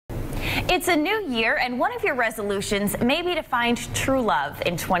It's a new year, and one of your resolutions may be to find true love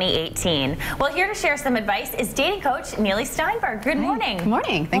in 2018. Well, here to share some advice is dating coach Neely Steinberg. Good morning. Good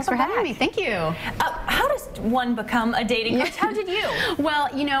morning. Thanks for having me. Thank you. How does one become a dating coach? How did you? Well,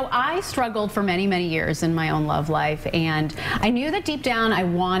 you know, I struggled for many, many years in my own love life, and I knew that deep down I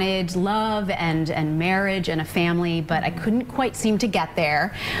wanted love and marriage and a family, but I couldn't quite seem to get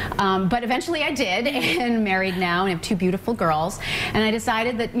there. But eventually I did, and married now, and have two beautiful girls. And I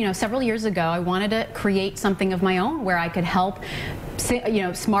decided that, you know, several years ago I wanted to create something of my own where I could help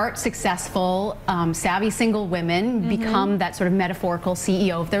smart, successful, savvy single women become that sort of metaphorical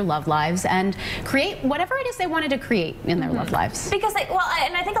CEO of their love lives and create whatever it is they wanted to create in their love lives. Because,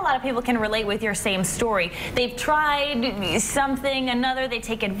 and I think a lot of people can relate with your same story. They've tried something, another, they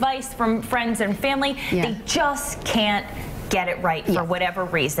take advice from friends and family. They just can't get it right for whatever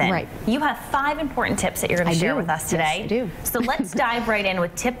reason. Right. You have 5 important tips that you're going to share with us today. Yes, I do. So let's dive right in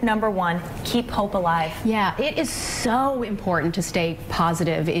with tip number 1, keep hope alive. Yeah, it is so important to stay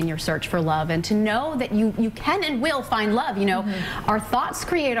positive in your search for love and to know that you can and will find love. You know, our thoughts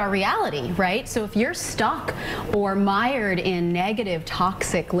create our reality, right? So if you're stuck or mired in negative,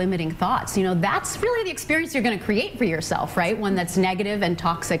 toxic, limiting thoughts, you know, that's really the experience you're going to create for yourself, right? One that's negative and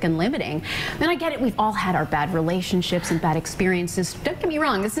toxic and limiting. And I get it, we've all had our bad relationships and bad experiences. Don't get me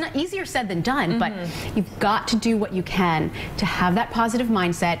wrong, it's not easier said than done, but you've got to do what you can to have that positive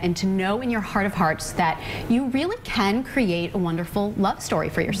mindset and to know in your heart of hearts that you really can create a wonderful love story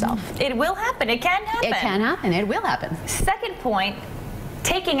for yourself. It will happen. It can happen. It can happen. It will happen. Second point,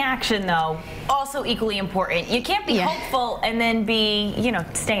 taking action, though, also equally important. You can't be hopeful and then be, you know,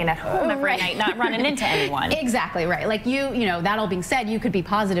 staying at home every night, not running into anyone. Exactly right. Like you know, that all being said, you could be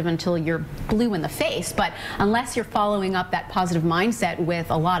positive until you're blue in the face, but unless you're following up that positive mindset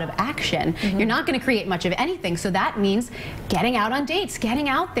with a lot of action, you're not going to create much of anything. So that means getting out on dates, getting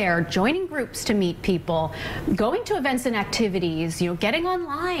out there, joining groups to meet people, going to events and activities, you know, getting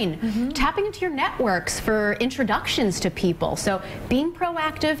online, tapping into your networks for introductions to people. So being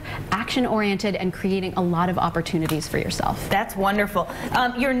proactive, action-oriented, and creating a lot of opportunities for yourself. That's wonderful.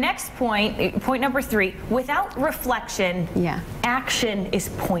 Your next point, point number 3, without reflection, action is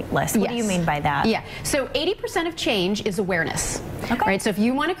pointless. What do you mean by that? Yeah, so 80% of change is awareness. Right, so if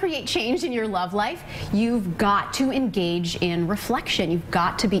you want to create change in your love life, you've got to engage in reflection. You've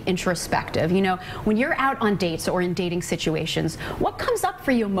got to be introspective. You know, when you're out on dates or in dating situations, what comes up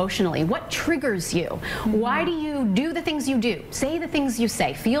for you emotionally? What triggers you? Why do you do the things you do? Say the things you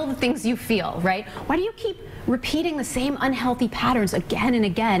say, feel the things you feel, right? Why do you keep repeating the same unhealthy patterns again and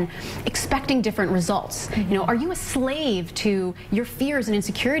again, expecting different results? You know, are you a slave to your fears and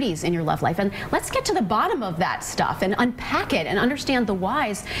insecurities in your love life? And let's get to the bottom of that stuff and unpack it and understand the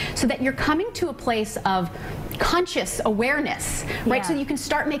whys so that you're coming to a place of conscious awareness, right? So you can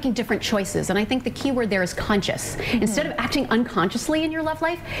start making different choices. And I think the key word there is conscious. Instead of acting unconsciously in your love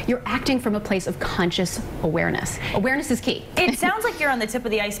life, you're acting from a place of conscious awareness. Awareness is key. It sounds like you're on the tip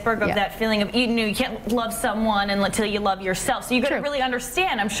of the iceberg of that feeling of, you know, you can't love someone until you love yourself. So you got to really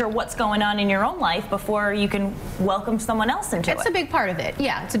understand, I'm sure, what's going on in your own life before you can welcome someone else into it. It's a big part of it.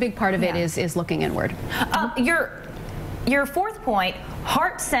 Yeah, it's a big part of it is looking inward. Your 4th point,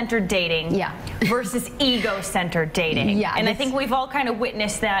 heart-centered dating versus ego-centered dating. And I think we've all kind of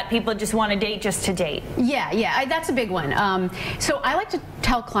witnessed that. People just want to date just to date. That's a big one. So I like to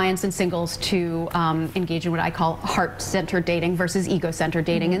tell clients and singles to engage in what I call heart-centered dating versus ego-centered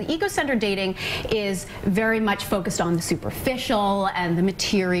dating. And ego-centered dating is very much focused on the superficial and the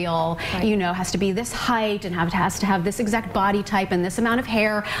material. You know, has to be this height and has to have this exact body type and this amount of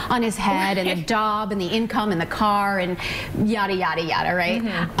hair on his head and the job and the income and the car and yada, yada, yada, right?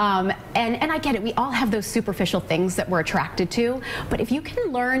 And I get it. We all have those superficial things that we're attracted to. But if you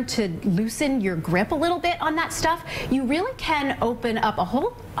can learn to loosen your grip a little bit on that stuff, you really can open up a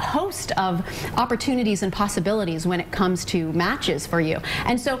whole host of opportunities and possibilities when it comes to matches for you.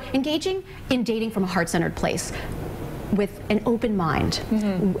 And so engaging in dating from a heart-centered place with an open mind,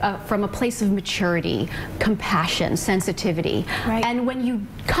 from a place of maturity, compassion, sensitivity. And when you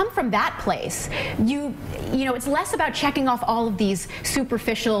come from that place, you know, it's less about checking off all of these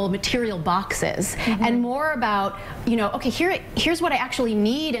superficial material boxes and more about, you know, okay, here's what I actually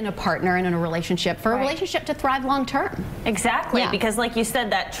need in a partner and in a relationship for a relationship to thrive long term. Exactly, because like you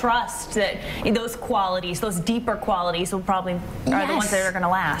said, that trust, that those qualities, those deeper qualities will probably are the ones that are going to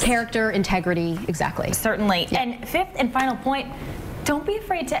last. Character, integrity, exactly. Certainly. And 5th and final point, don't be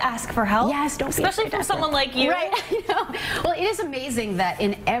afraid to ask for help. Yes, don't be especially afraid from someone like you. Right. Well, it is amazing that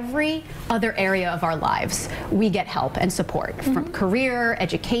in every other area of our lives, we get help and support from career,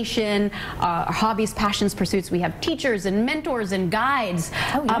 education, our hobbies, passions, pursuits. We have teachers and mentors and guides.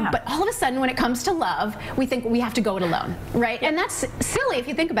 Oh, yeah. But all of a sudden, when it comes to love, we think we have to go it alone, right? And that's silly if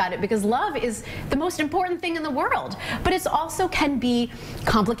you think about it, because love is the most important thing in the world. But it also can be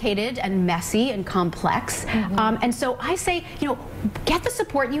complicated and messy and complex. And so I say, you know, get the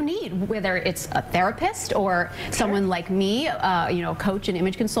support you need, whether it's a therapist or someone like me, you know, coach and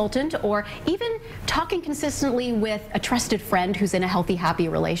image consultant, or even talking consistently with a trusted friend who's in a healthy, happy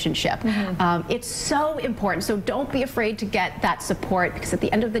relationship. It's so important. So don't be afraid to get that support, because at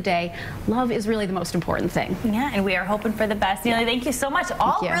the end of the day, love is really the most important thing. Yeah, and we are hoping for the best. Neely, thank you so much.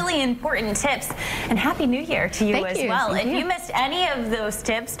 All really important tips, and Happy New Year to you as well. If you missed any of those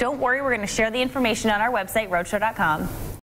tips, don't worry, we're going to share the information on our website, rhodeshow.com.